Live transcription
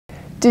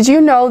Did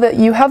you know that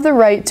you have the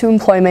right to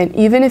employment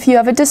even if you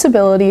have a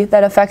disability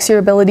that affects your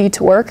ability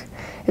to work?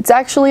 It's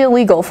actually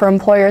illegal for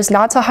employers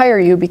not to hire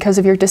you because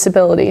of your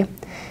disability.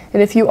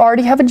 And if you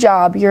already have a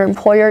job, your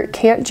employer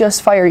can't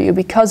just fire you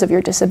because of your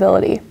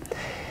disability.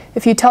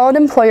 If you tell an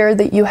employer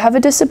that you have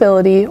a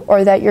disability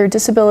or that your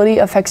disability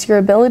affects your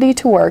ability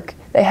to work,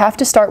 they have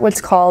to start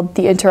what's called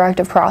the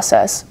interactive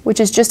process, which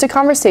is just a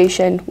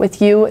conversation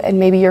with you and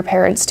maybe your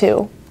parents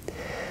too.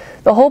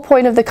 The whole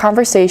point of the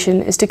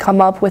conversation is to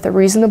come up with a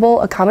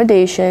reasonable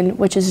accommodation,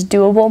 which is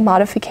doable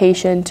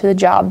modification to the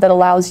job that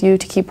allows you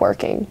to keep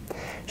working.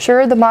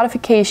 Sure, the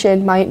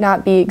modification might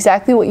not be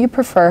exactly what you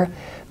prefer,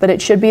 but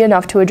it should be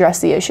enough to address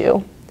the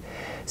issue.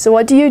 So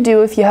what do you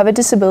do if you have a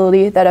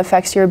disability that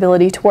affects your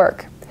ability to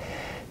work?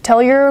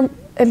 Tell your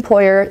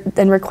employer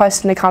and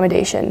request an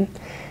accommodation.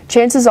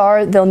 Chances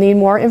are they'll need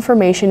more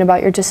information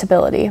about your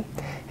disability,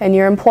 and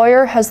your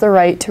employer has the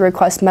right to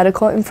request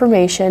medical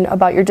information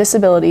about your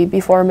disability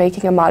before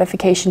making a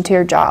modification to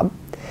your job.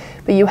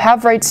 But you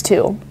have rights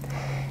too.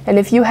 And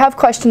if you have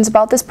questions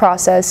about this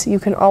process, you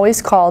can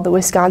always call the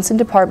Wisconsin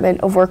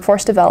Department of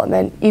Workforce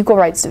Development Equal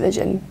Rights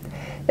Division.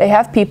 They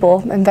have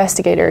people,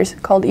 investigators,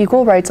 called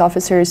equal rights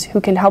officers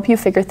who can help you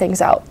figure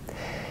things out.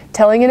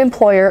 Telling an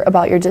employer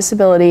about your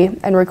disability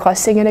and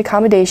requesting an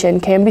accommodation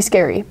can be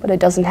scary, but it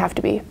doesn't have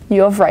to be.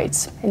 You have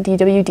rights, and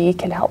DWD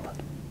can help.